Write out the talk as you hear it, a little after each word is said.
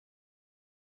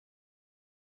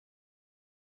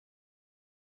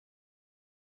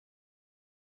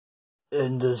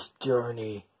in this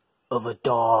journey of a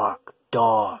dark,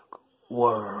 dark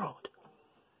world,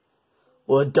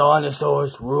 where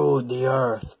dinosaurs ruled the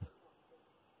earth,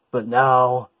 but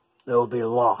now they'll be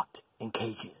locked in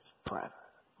cages forever.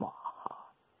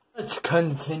 Let's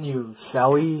continue,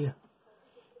 shall we?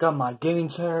 Got my gaming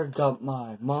chair, got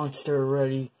my monster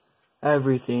ready.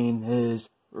 Everything is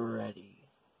ready.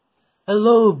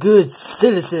 Hello, good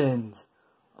citizens!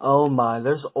 Oh my,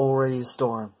 there's already a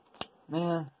storm.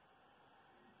 Man,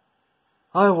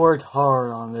 I worked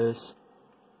hard on this.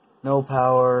 No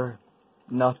power,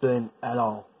 nothing at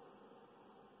all.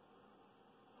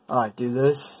 Alright, do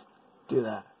this, do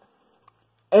that.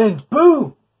 And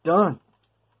boom! Done.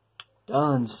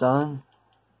 Done, son.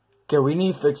 Okay, we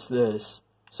need to fix this.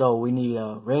 So we need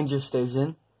a ranger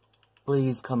station.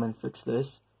 Please come and fix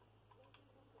this.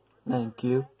 Thank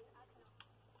you.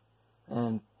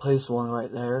 And place one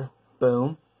right there.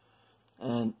 Boom.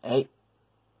 And hey,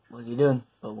 what are you doing?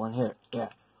 Put one here. Yeah.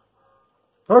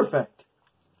 Perfect.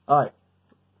 Alright.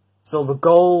 So the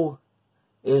goal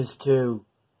is to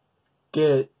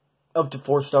get up to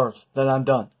 4 stars. Then I'm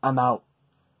done. I'm out.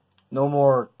 No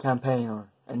more campaign or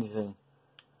anything.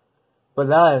 But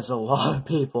that is a lot of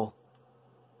people.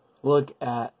 Look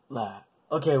at that.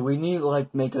 Okay, we need to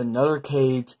like make another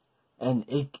cage and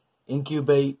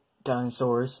incubate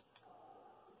dinosaurs.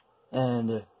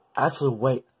 And actually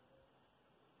wait.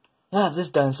 Yeah, this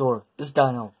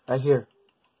dino, right here.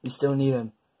 We still need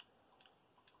him.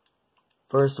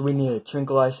 First we need to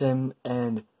tranquilize him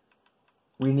and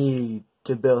we need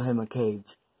to build him a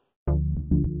cage.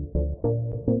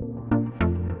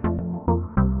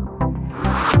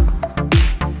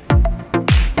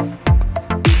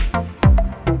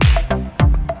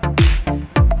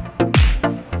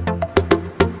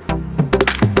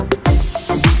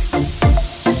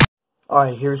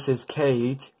 Alright, here's his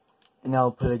cage, and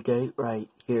I'll put a gate right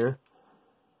here.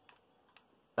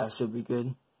 That should be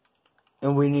good.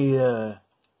 And we need to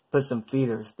put some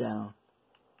feeders down.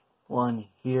 One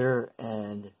here,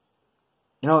 and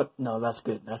you know what? No, that's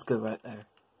good. That's good right there.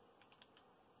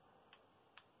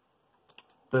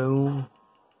 Boom.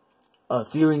 A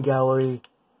viewing gallery.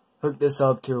 Hook this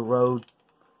up to a road.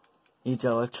 Needs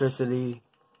electricity.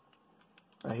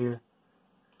 Right here.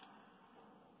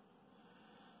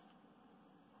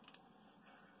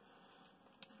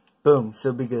 Boom,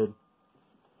 should be good.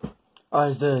 Alright,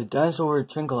 is the dinosaur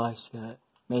tranquilized yet?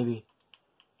 Maybe.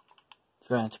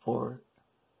 Transport.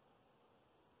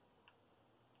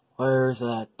 Where's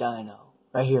that dino?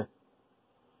 Right here.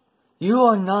 You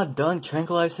are not done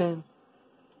tranquilizing him?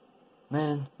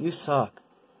 Man, you suck.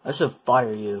 I should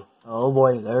fire you. Oh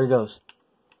boy, there he goes.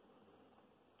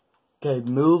 Okay,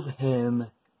 move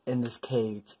him in this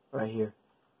cage right here.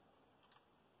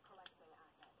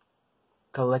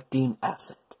 Collecting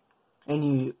asset. And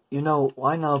you know,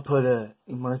 why not put a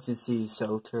emergency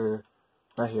shelter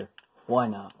right here? Why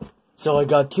not? So I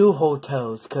got 2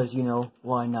 hotels, cause you know,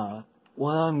 why not?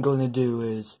 What I'm gonna do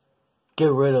is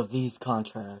get rid of these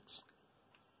contracts.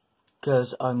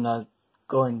 Cause I'm not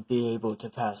going to be able to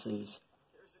pass these.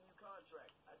 There's a new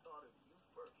contract. I thought of you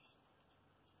first.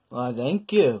 Why,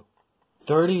 thank you.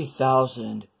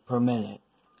 30,000 per minute.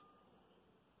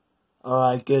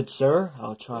 Alright, good sir.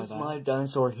 I'll try that. Is my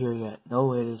dinosaur here yet?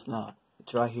 No, it is not.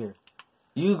 It's right here.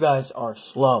 You guys are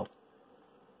slow.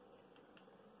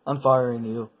 I'm firing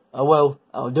you. I will.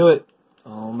 I'll do it.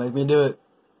 Don't make me do it.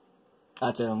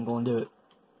 That's it. I'm going to do it.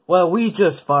 Well, we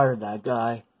just fired that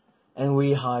guy. And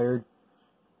we hired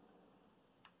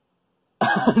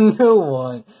a new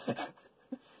one.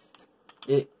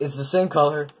 It's the same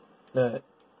color. The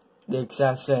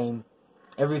exact same.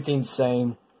 Everything's the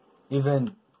same.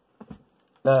 Even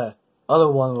the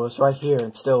other one was right here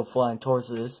and still flying towards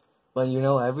this. But you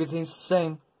know, everything's the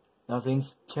same.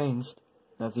 Nothing's changed.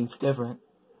 Nothing's different.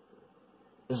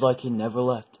 It's like he never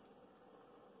left.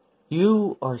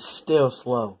 You are still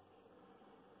slow.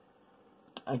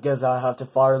 I guess I have to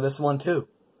fire this one too.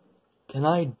 Can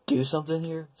I do something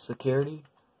here? Security?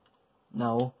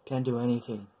 No, can't do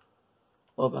anything.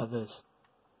 What about this?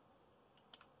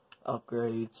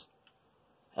 Upgrades.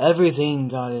 Everything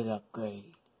got an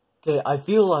upgrade. Okay, I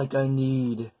feel like I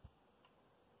need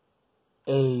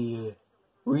a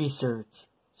research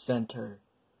center.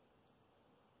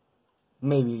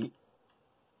 Maybe.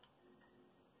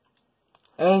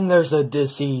 And there's a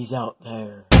disease out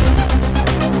there.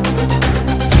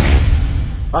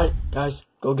 Alright, guys,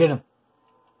 go get him.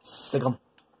 Sick him.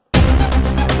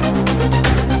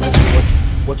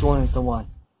 Which one is the one?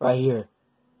 Right here.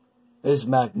 This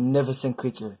magnificent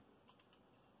creature.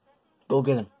 Go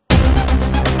get him.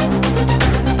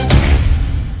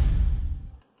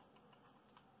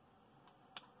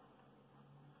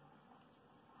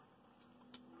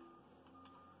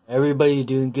 Everybody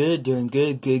doing good,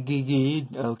 good.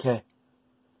 Okay.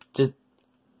 Just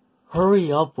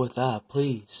hurry up with that,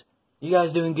 please. You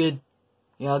guys doing good?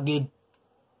 Y'all good?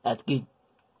 That's good.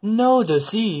 No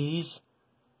disease.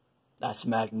 That's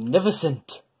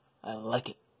magnificent. I like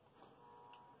it.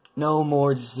 No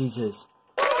more diseases.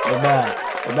 They're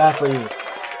bad. They're bad for you.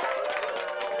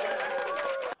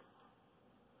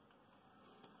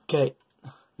 Okay.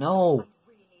 No.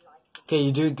 Okay,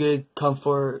 you do good.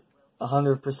 Comfort.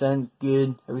 100%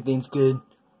 good. Everything's good.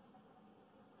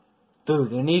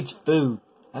 Food. It needs food.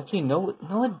 Actually, no,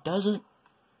 it doesn't.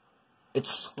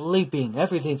 It's sleeping.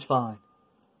 Everything's fine.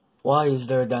 Why is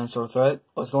there a dinosaur threat?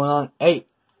 What's going on? Hey,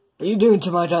 what are you doing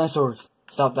to my dinosaurs?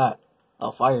 Stop that.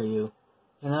 I'll fire you.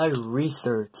 Can I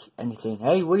research anything?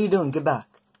 Hey, what are you doing? Get back.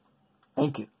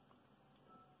 Thank you.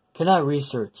 Can I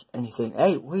research anything?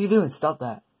 Hey, what are you doing? Stop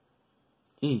that.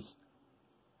 Jeez.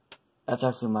 That's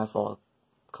actually my fault.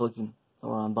 Clicking the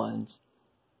wrong buttons.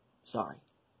 Sorry.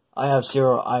 I have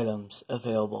 0 items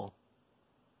available.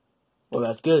 Well,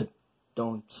 that's good.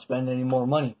 Don't spend any more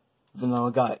money. Even though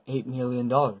I got $8 million.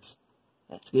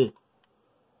 That's good.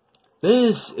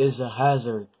 This is a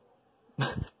hazard.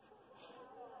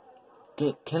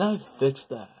 Can I fix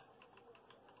that?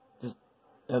 Just,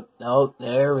 yep, no,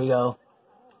 there we go.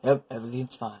 Yep,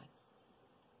 everything's fine.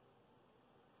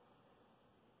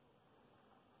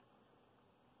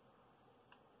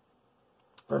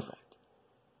 Perfect.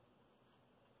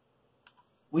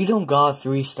 We don't got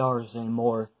 3 stars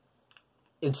anymore.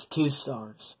 It's 2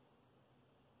 stars.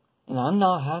 And I'm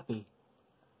not happy.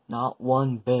 Not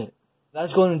one bit.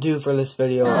 That's going to do for this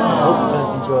video. I hope you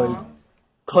guys enjoyed.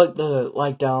 Click the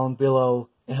like down below.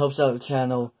 It helps out the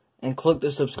channel. And click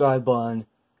the subscribe button.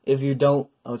 If you don't,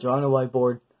 I'll draw on the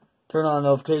whiteboard. Turn on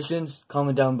notifications.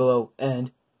 Comment down below.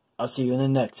 And I'll see you in the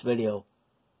next video.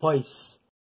 Peace.